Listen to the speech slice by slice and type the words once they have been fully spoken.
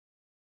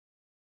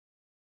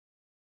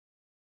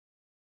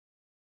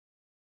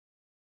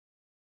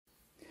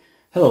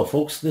Hello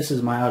folks, this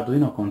is my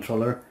Arduino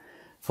controller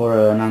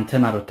for an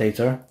antenna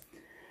rotator.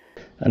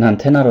 An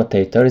antenna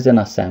rotator is an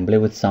assembly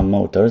with some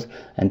motors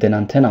and an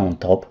antenna on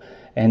top,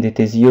 and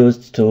it is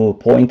used to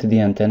point the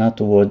antenna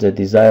towards a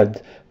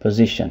desired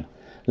position,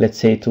 let's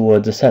say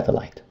towards a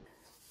satellite.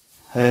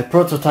 A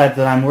prototype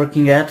that I'm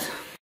working at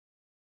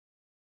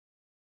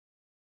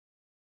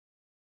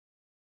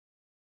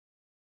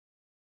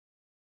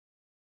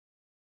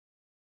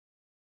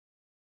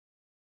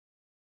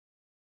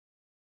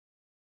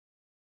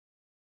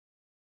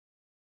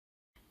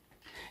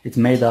it's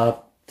made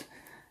up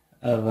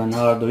of an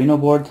Arduino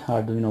board,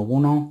 Arduino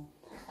Uno,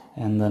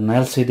 and an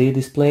LCD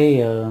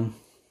display,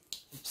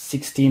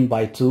 16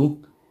 by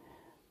 2,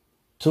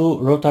 two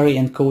rotary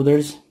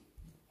encoders,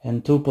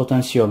 and two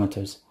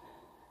potentiometers.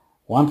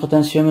 One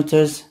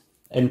potentiometer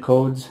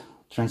encodes,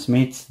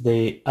 transmits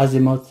the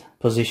azimuth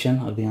position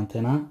of the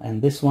antenna,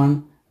 and this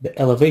one the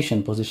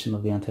elevation position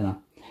of the antenna.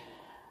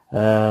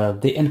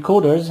 The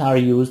encoders are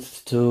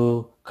used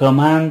to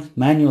command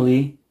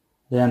manually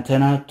the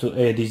antenna to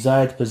a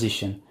desired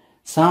position.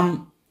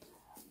 Some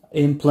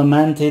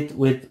implement it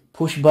with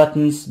push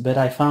buttons, but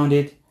I found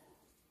it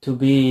to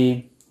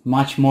be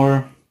much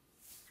more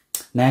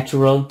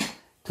natural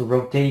to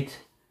rotate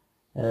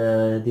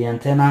the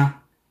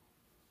antenna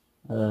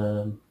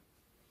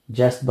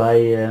just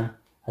by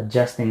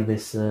adjusting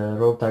this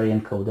rotary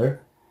encoder.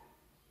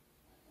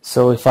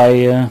 So if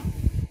I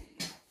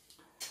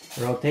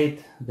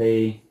rotate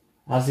the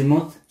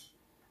azimuth,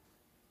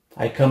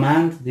 I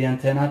command the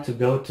antenna to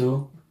go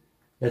to,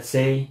 let's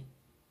say,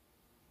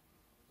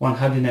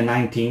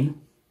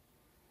 119,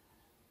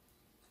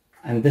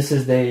 and this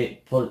is the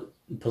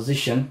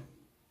position.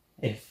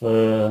 If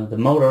the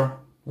motor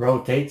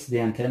rotates the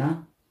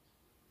antenna,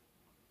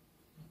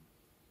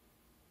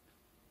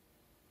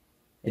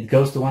 it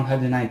goes to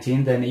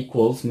 119, then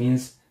equals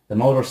means the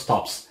motor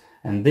stops.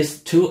 And these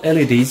two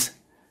LEDs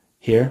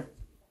here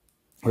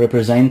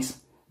represent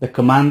the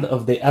command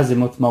of the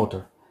azimuth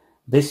motor.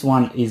 This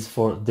one is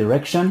for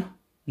direction,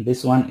 and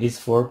this one is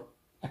for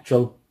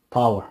actual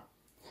power.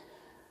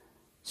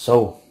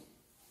 So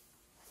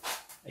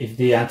if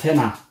the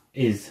antenna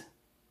is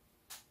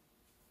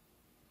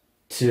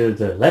to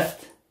the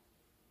left,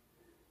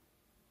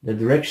 the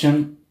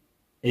direction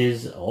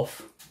is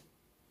off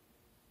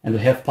and we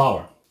have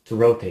power to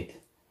rotate,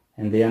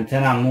 and the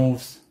antenna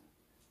moves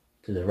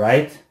to the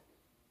right,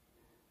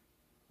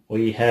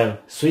 we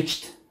have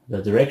switched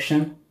the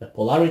direction, the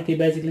polarity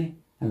basically,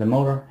 and the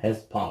motor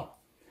has power.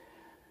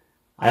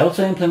 I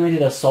also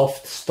implemented a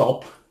soft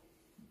stop,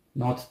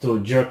 not to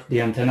jerk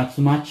the antenna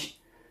too much.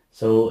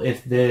 So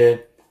if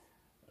the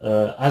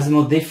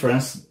azimuth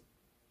difference,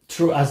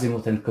 true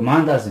azimuth and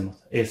command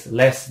azimuth, is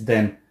less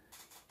than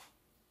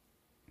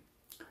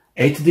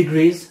 8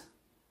 degrees,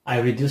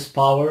 I reduce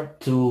power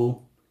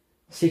to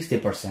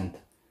 60%.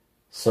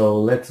 So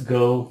let's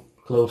go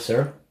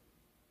closer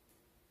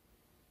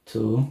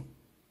to,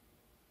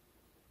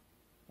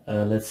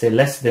 let's say,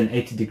 less than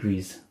 8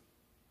 degrees.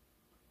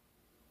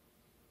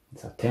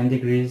 It's at 10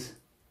 degrees.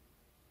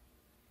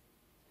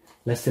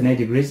 Less than 8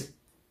 degrees,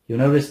 you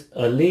notice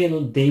a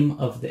little dim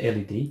of the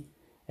LED,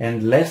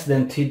 and less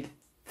than 3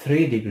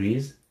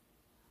 degrees,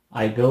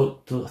 I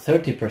go to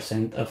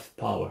 30% of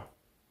power.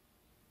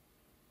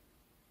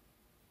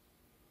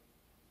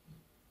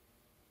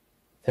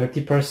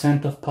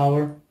 30% of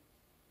power,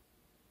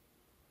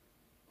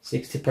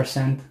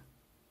 60%,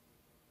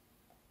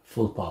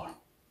 full power.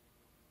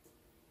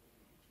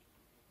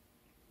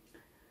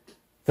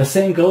 The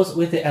same goes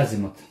with the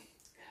azimuth,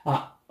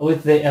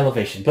 with the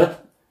elevation,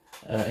 but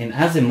in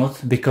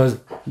azimuth, because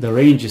the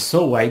range is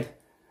so wide,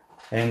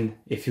 and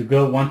if you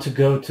want to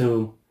go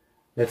to,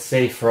 let's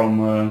say,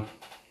 from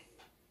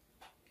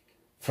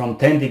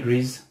 10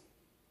 degrees,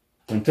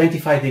 from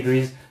 25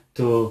 degrees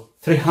to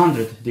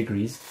 300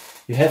 degrees,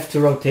 you have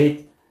to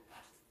rotate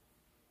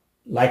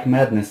like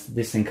madness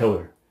this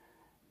encoder.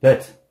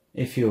 But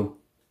if you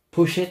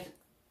push it,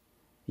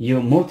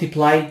 you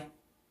multiply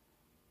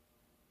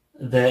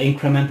the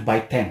increment by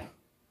 10,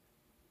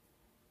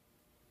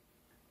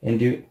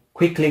 and you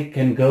quickly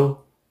can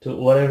go to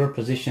whatever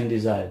position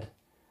desired.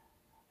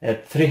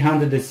 At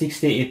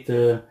 360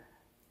 it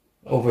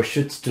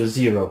overshoots to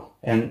 0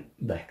 and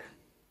back.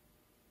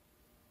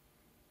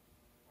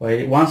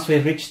 Once we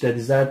reach the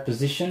desired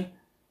position,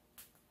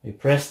 we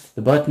press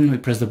the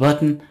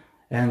button,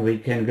 and we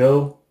can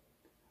go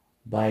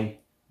by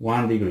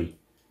 1 degree.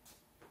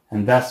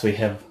 And thus we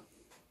have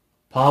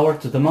power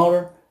to the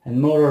motor,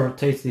 and motor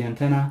rotates the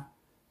antenna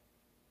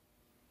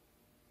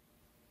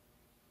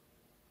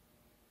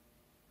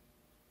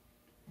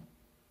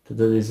to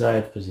the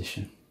desired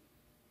position.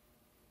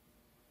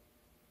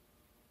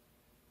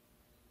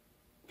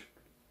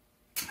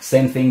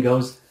 Same thing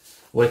goes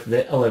with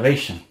the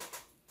elevation.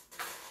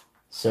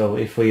 So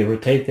if we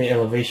rotate the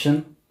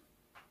elevation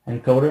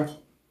encoder,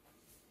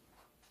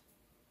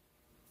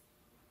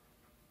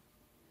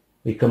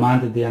 we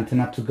commanded the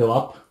antenna to go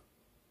up,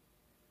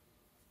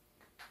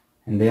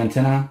 and the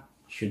antenna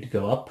should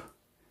go up.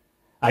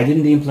 I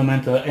didn't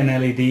implement an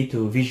LED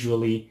to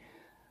visually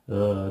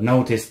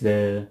notice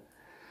the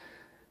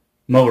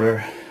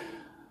motor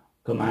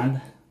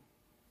command,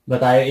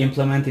 but I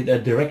implemented a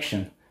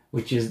direction,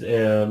 which is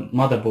the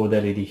motherboard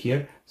LED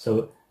here.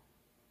 So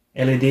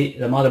LED,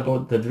 the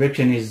motherboard, the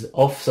direction is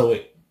off, so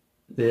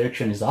the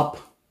direction is up,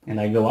 and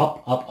I go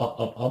up, up, up,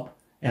 up, up,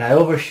 and I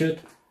overshoot,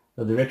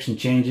 the direction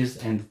changes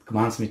and it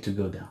commands me to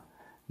go down,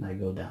 and I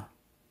go down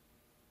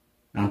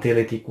until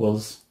it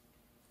equals,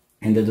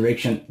 and the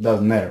direction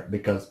doesn't matter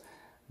because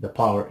the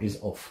power is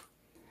off.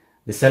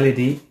 This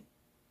LED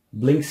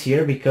blinks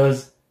here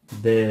because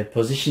the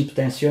position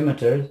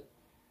potentiometer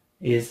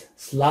is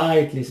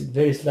slightly,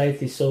 very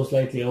slightly, so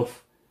slightly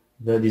off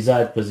the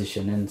desired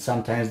position, and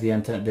sometimes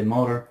the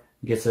motor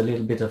gets a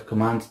little bit of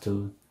command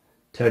to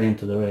turn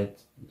into the right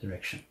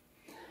direction.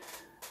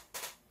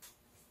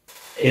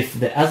 If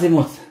the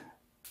azimuth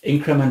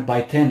increment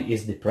by 10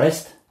 is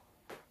depressed,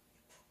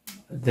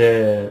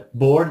 the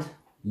board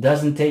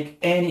doesn't take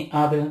any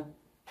other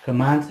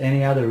commands,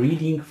 any other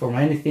reading from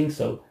anything,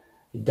 so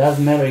it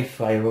doesn't matter if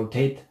I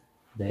rotate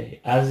the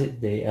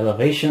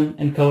elevation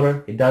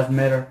encoder, it doesn't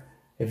matter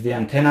if the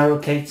antenna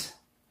rotates,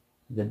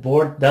 the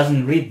board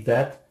doesn't read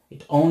that,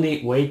 it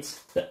only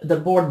waits. The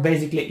board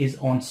basically is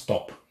on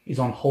stop, is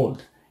on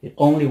hold. It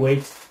only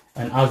waits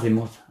an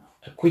azimuth,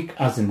 a quick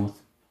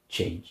azimuth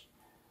change.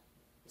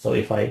 So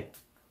if I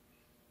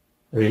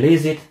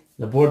release it,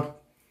 the board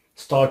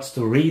starts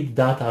to read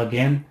data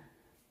again.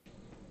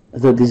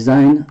 The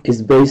design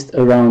is based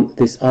around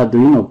this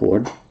Arduino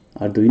board,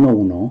 Arduino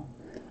Uno,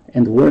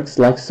 and works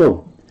like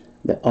so.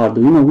 The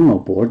Arduino Uno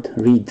board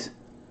reads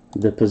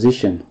the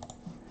position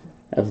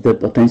of the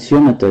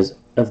potentiometers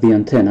of the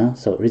antenna,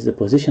 so it reads the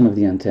position of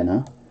the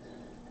antenna,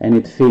 and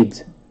it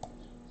feeds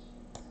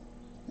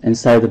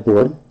inside the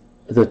board.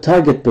 The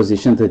target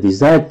position, the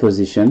desired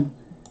position,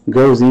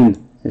 goes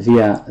in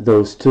via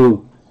those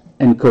two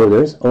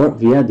encoders or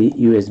via the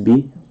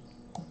USB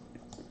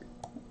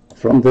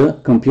from the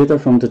computer,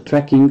 from the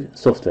tracking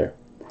software.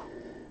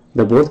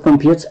 The board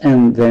computes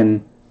and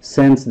then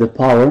sends the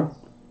power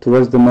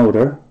towards the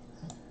motor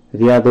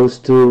via those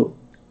two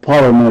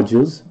power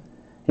modules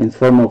in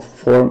form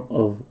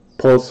of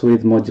pulse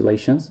width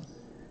modulations,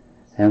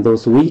 and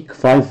those weak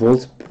 5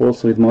 volts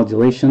pulse width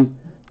modulation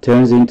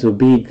turns into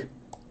big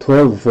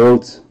 12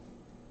 volts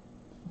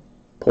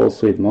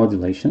pulse width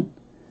modulation,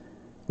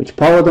 which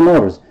power the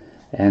motors,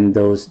 and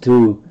those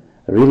two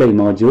relay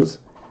modules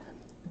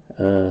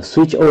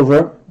switch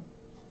over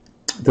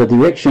the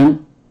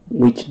direction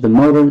which the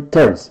motor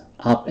turns,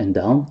 up and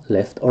down,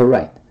 left or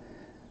right.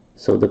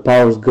 So the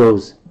power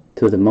goes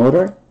to the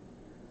motor,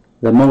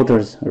 the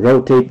motors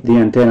rotate the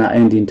antenna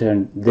and in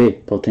turn the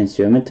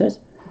potentiometers,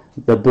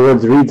 the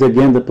board reads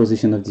again the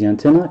position of the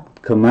antenna,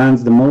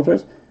 commands the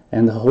motors,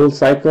 and the whole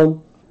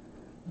cycle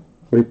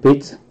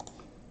repeats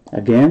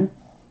again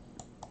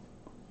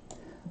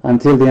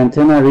until the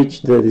antenna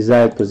reaches the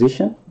desired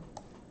position,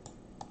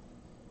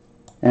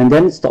 and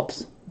then it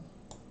stops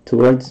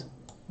towards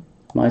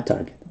my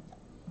target.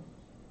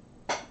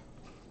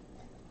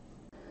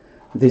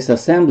 This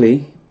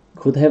assembly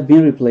could have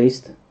been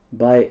replaced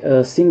by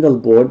a single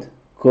board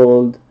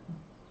called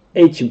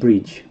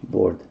H-bridge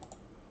board,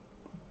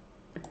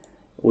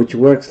 which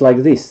works like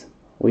this.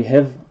 We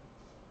have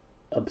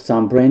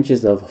some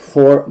branches of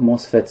 4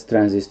 MOSFET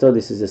transistors.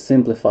 This is a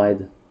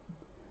simplified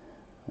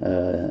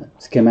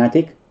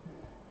schematic,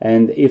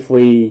 and if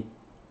we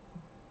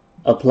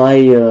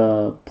apply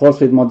pulse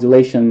width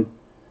modulation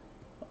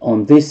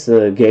on these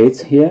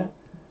gates here,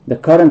 the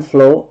current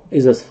flow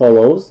is as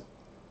follows.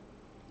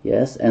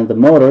 Yes, and the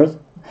motor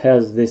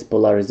has this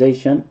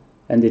polarization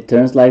and it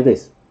turns like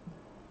this.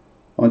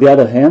 On the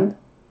other hand,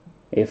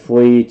 if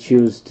we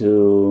choose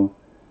to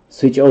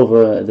switch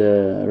over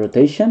the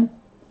rotation,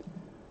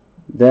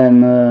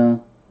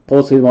 then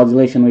pulse width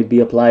modulation will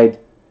be applied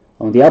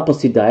on the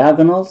opposite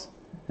diagonals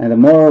and the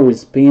motor will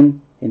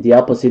spin in the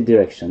opposite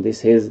direction.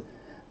 This has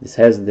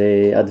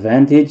the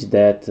advantage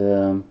that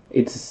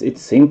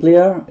it's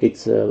simpler,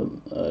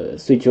 the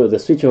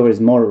switchover is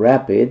more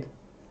rapid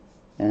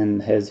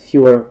and has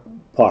fewer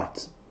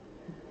parts.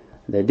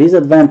 The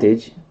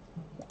disadvantage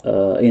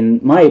in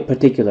my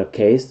particular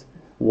case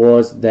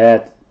was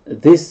that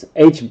this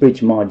H-bridge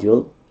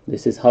module,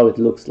 this is how it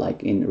looks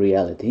like in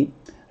reality,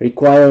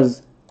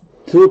 requires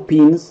 2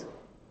 pins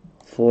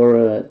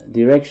for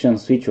direction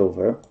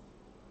switchover,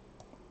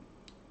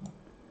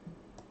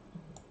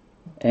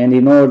 and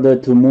in order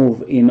to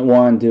move in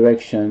one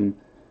direction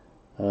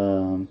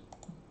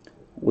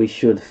we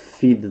should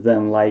feed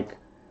them like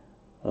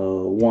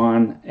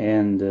 1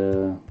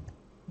 and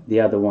the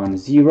other one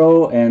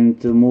 0, and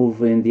to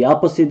move in the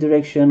opposite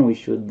direction we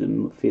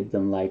should feed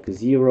them like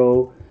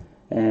 0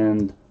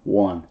 and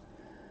 1.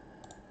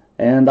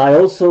 And I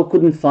also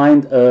couldn't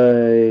find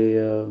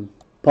a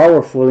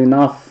powerful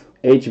enough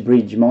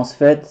H-bridge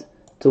MOSFET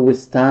to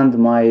withstand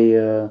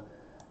my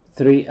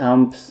 3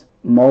 amps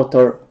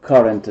motor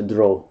current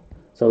draw.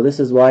 So this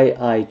is why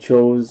I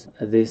chose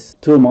this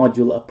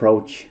 2-module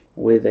approach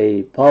with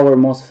a power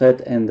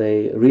MOSFET and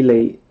a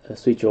relay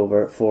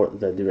switchover for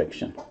the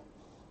direction.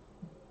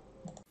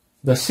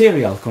 The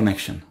serial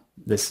connection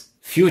this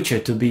future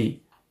to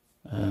be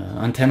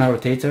antenna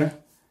rotator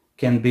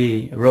can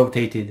be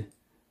rotated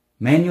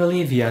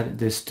manually via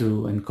these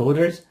two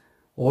encoders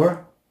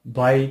or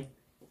by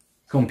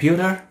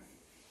computer,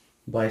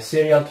 by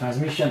serial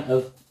transmission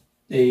of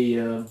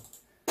a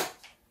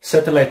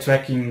satellite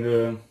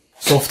tracking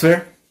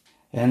software.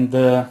 And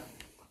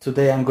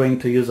today I'm going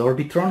to use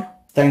Orbitron,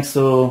 thanks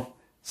to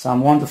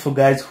some wonderful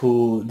guys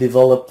who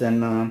developed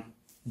a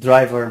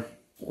driver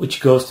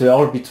which goes to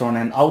Orbitron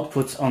and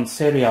outputs on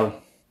serial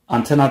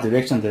antenna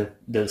direction,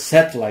 the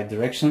satellite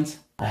directions.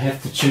 I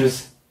have to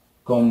choose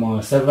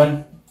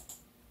COM7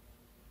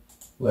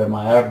 where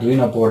my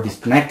Arduino board is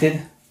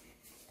connected.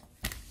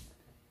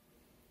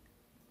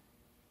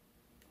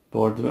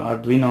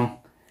 Arduino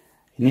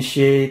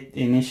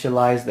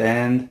initialized,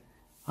 and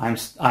I'm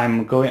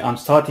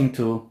starting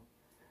to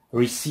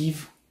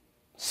receive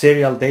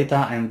serial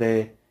data, and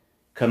the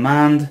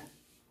command,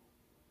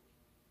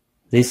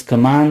 this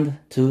command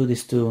to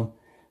these two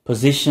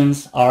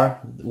positions are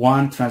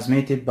one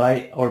transmitted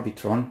by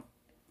Orbitron.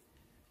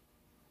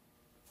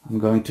 I'm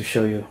going to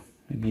show you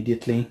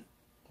immediately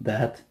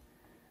that,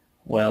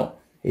 well,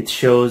 it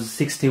shows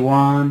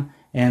 61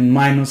 and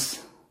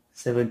minus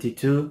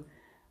 72.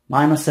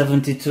 Minus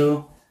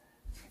 72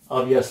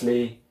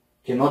 obviously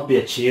cannot be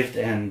achieved,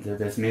 and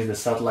that means the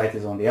satellite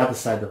is on the other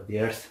side of the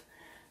Earth,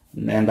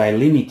 and I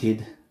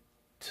limited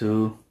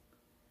to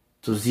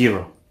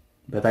 0,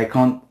 but I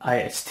can't.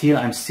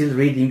 I'm still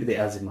reading the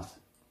azimuth.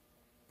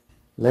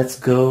 Let's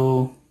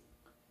go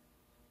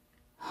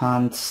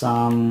hunt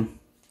some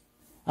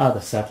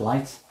other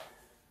satellites.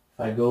 If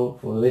I go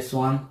for this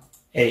one,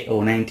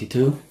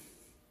 AO92.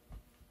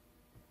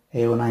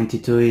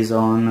 AO92 is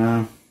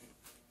on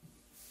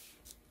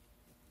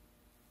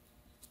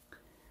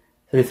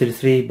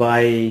 333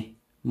 by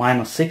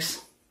minus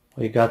 6.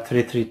 We got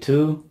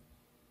 332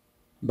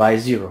 by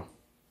 0.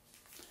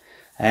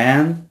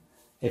 And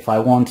if I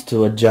want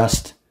to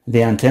adjust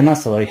the antenna,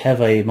 so I have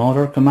a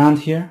motor command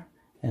here,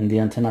 and the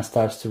antenna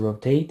starts to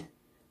rotate.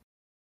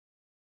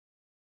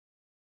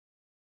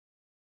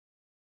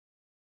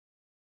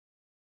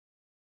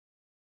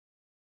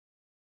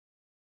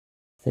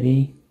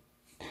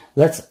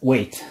 Let's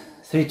wait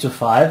 3 to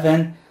 5,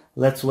 and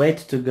let's wait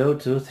to go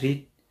to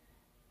 3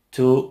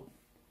 to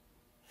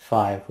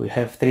 5. We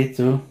have 3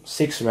 to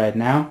 6 right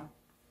now.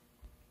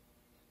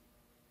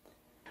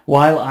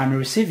 While I'm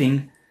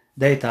receiving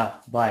data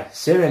by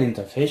serial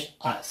interface,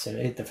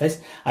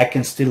 I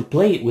can still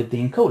play with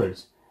the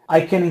encoders.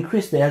 I can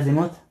increase the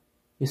azimuth.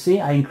 You see,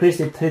 I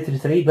increased it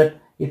 333, but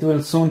it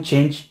will soon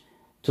change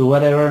to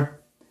whatever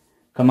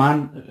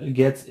command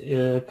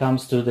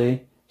comes to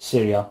the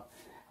serial.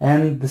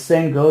 And the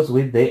same goes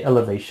with the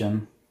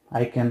elevation.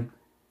 I can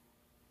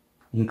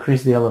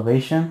increase the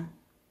elevation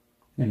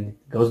and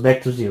it goes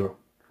back to 0.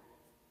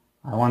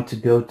 I want to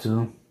go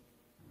to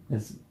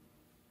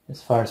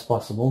as far as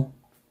possible,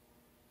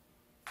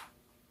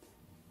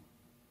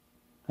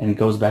 and it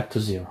goes back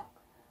to 0.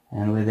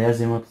 And with the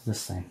azimuth it's the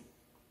same.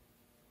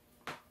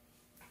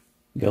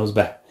 It goes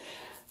back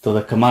to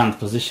the command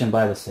position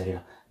by the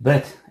serial.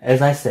 But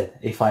as I said,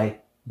 if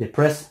I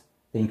depress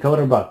the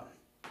encoder button,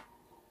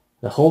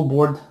 the whole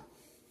board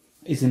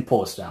is in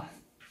pause now.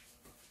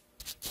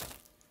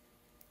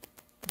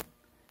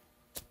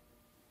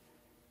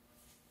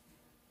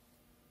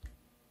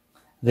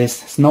 This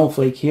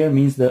snowflake here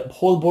means the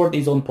whole board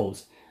is on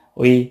pause.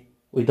 We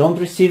don't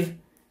receive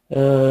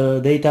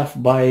data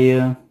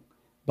by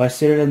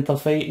serial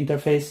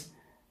interface,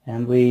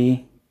 and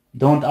we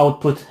don't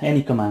output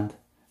any command.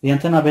 The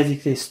antenna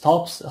basically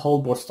stops, the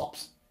whole board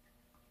stops.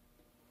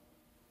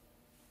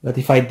 But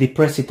if I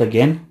depress it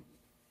again,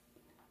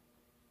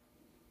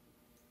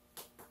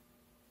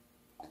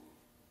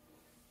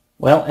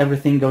 well,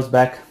 everything goes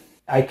back.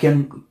 I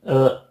can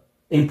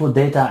input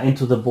data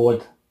into the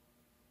board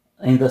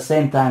on the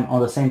same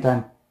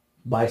time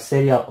by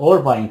serial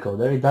or by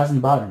encoder. It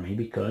doesn't bother me,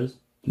 because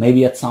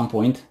maybe at some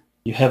point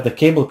you have the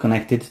cable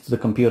connected to the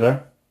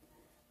computer,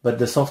 but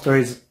the software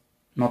is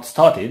not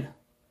started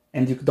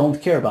and you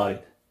don't care about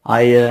it.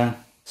 I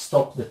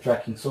stopped the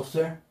tracking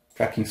software.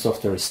 Tracking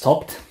software is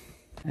stopped,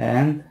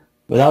 and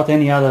without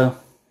any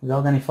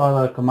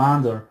further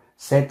command or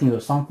setting or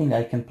something,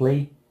 I can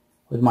play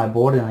with my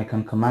board and I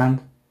can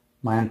command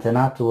my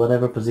antenna to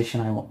whatever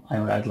position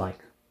I'd like.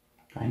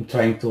 I'm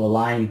trying to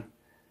align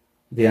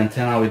the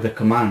antenna with the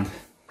command,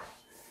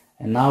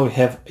 and now we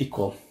have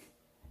equal.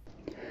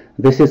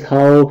 This is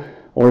how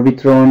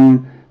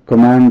Orbitron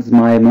commands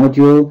my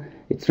module.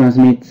 It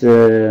transmits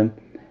the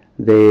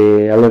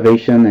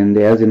elevation and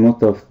the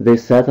azimuth of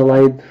this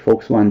satellite,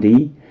 Fox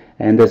 1D,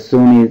 and as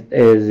soon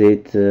as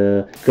it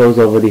goes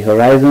over the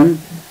horizon,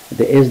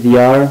 the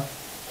SDR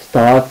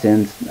starts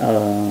and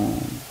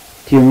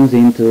tunes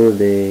into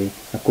the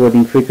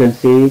according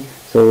frequency.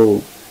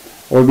 So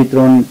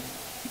Orbitron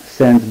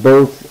sends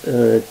both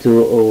to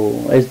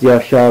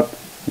SDR sharp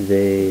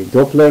the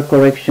Doppler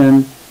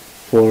correction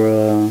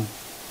for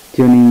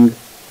tuning,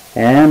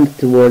 and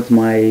towards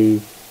my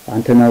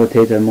antenna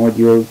rotator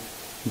module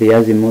the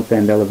azimuth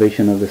and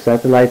elevation of the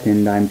satellite,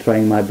 and I'm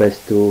trying my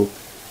best to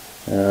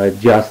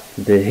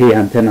adjust the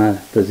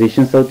antenna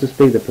position, so to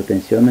speak, the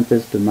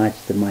potentiometers to match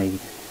my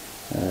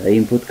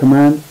input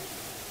command,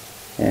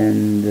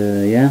 and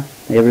yeah,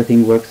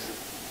 everything works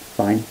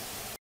fine.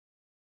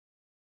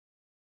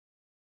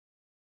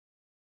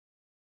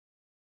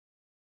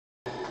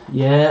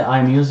 Yeah,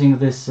 I'm using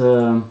this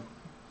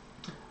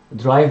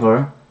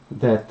driver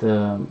that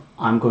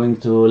I'm going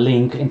to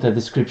link in the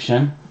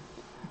description,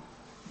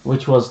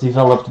 which was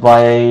developed by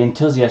an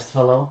enthusiast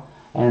fellow,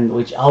 and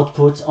which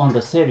outputs on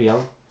the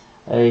serial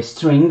a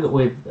string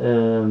with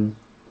an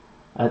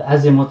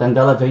azimuth and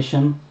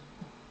elevation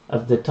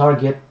of the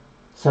target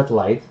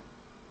satellite,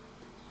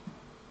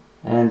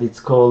 and it's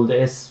called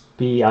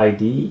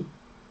SPID.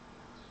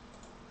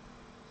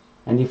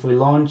 And if we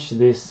launch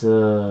this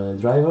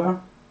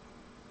driver,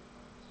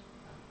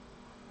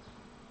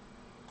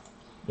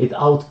 it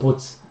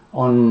outputs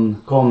on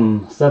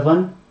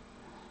COM7,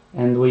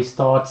 and we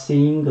start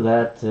seeing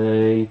that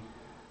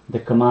the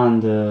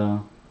command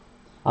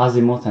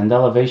azimuth and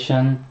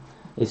elevation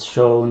is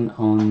shown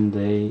on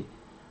the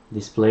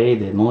display.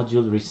 The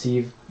module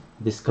receives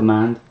this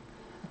command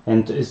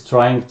and is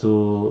trying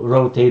to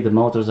rotate the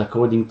motors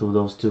according to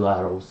those two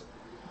arrows.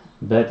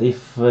 But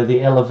if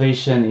the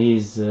elevation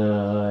is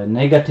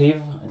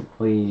negative,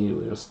 we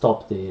will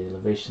stop the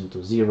elevation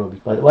to 0.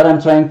 But what I'm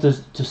trying to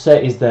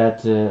say is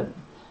that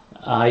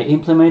I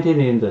implemented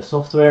in the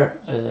software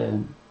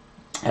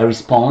a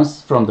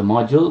response from the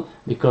module,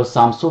 because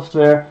some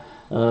software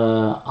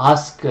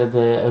ask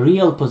the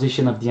real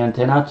position of the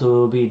antenna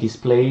to be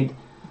displayed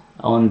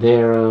on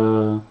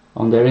their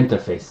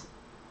interface.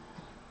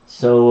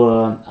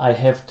 So I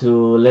have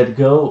to let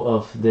go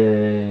of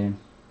the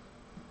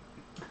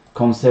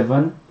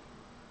COM7,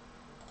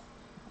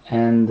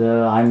 and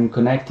I'm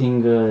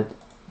connecting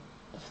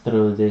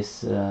through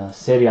this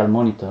serial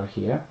monitor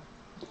here,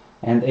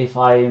 and if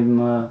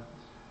I'm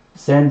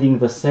sending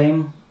the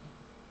same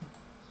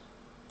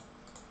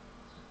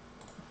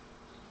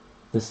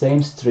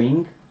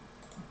string,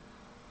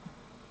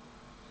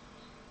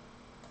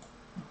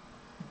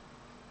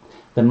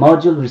 the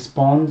module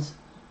responds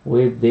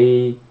with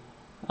the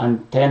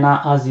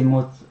antenna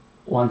azimuth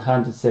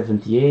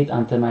 178,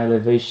 antenna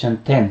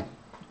elevation 10.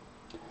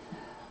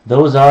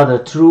 Those are the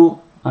true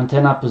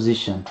antenna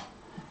position.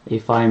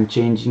 If I'm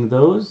changing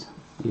those,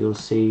 you'll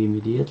see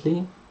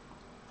immediately,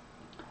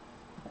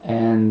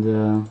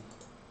 and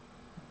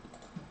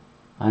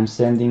I'm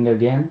sending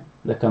again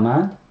the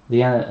command.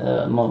 The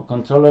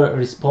controller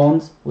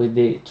responds with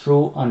the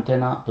true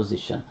antenna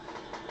position.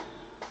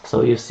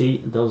 So you see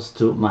those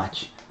two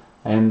match,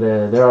 and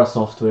there are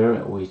software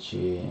which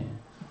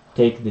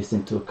take this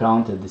into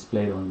account and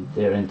display it on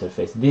their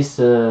interface. This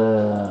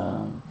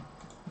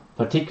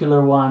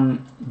particular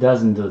one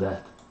doesn't do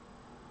that.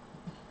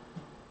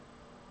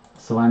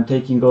 So I'm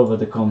taking over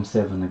the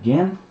COM7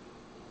 again,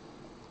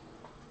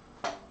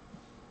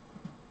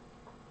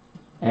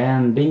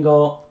 and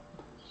bingo,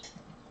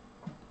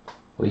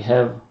 we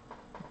have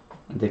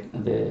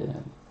the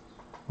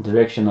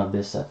direction of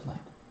this satellite.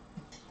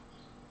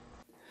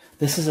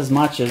 This is as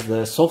much as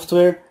the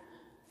software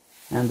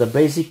and the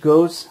basic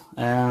goes,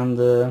 and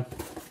in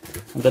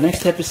the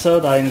next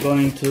episode I'm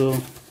going to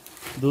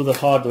do the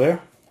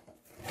hardware,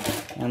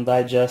 and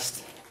I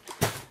just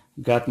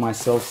got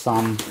myself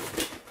some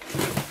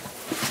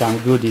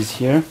goodies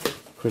here.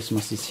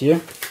 Christmas is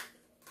here.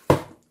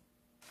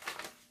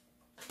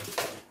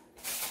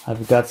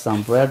 I've got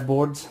some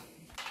breadboards.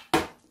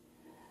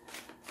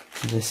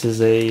 This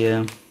is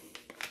a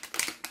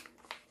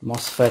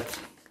MOSFET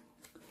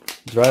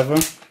driver.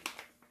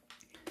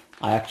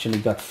 I actually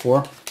got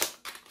 4.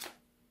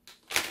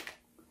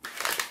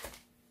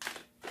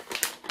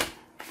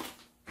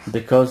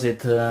 Because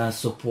it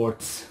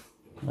supports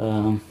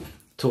 2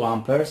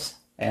 amperes,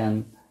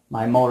 and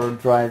my motor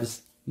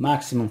drives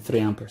maximum 3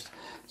 amperes.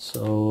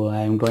 So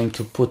I'm going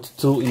to put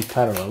 2 in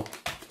parallel.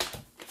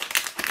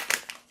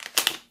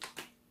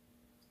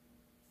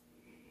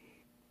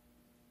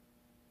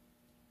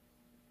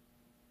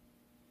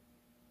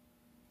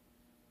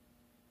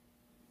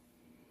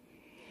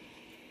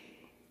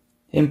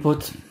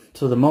 Input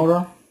to the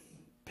motor,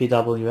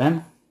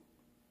 PWM,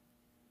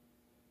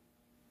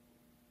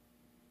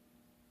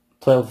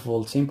 12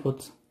 volts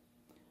input,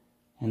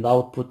 and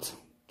output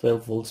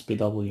 12 volts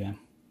PWM.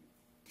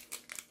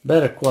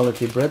 Better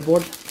quality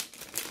breadboard.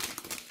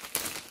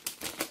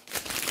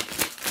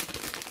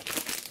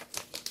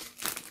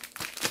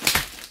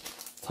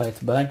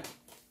 Tight bag.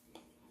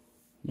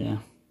 Yeah.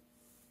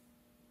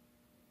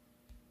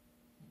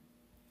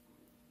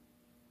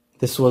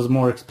 This was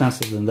more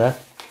expensive than that,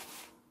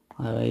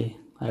 I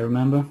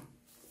remember.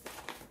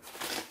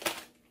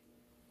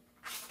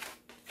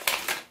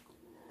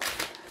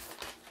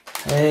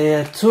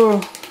 A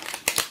 2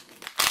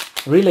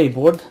 relay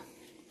board.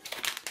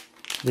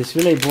 These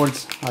relay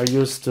boards are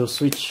used to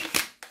switch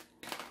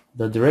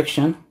the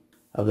direction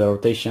of the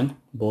rotation,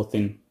 both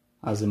in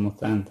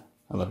azimuth and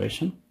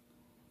elevation.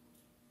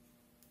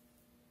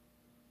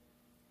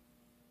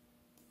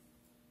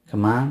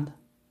 Command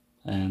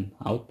and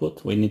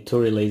output. We need 2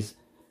 relays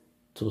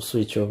to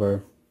switch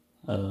over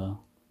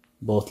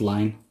both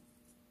line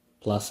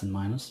plus and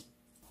minus.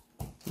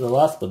 The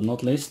last but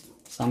not least,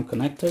 some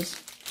connectors.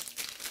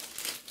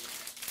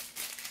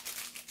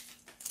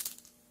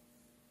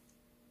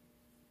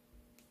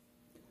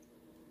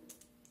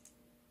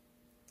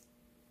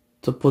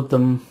 To put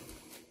them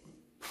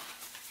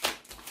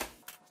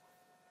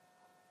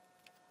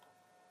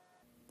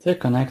to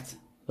connect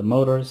the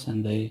motors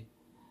and the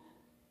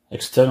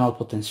external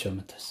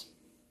potentiometers.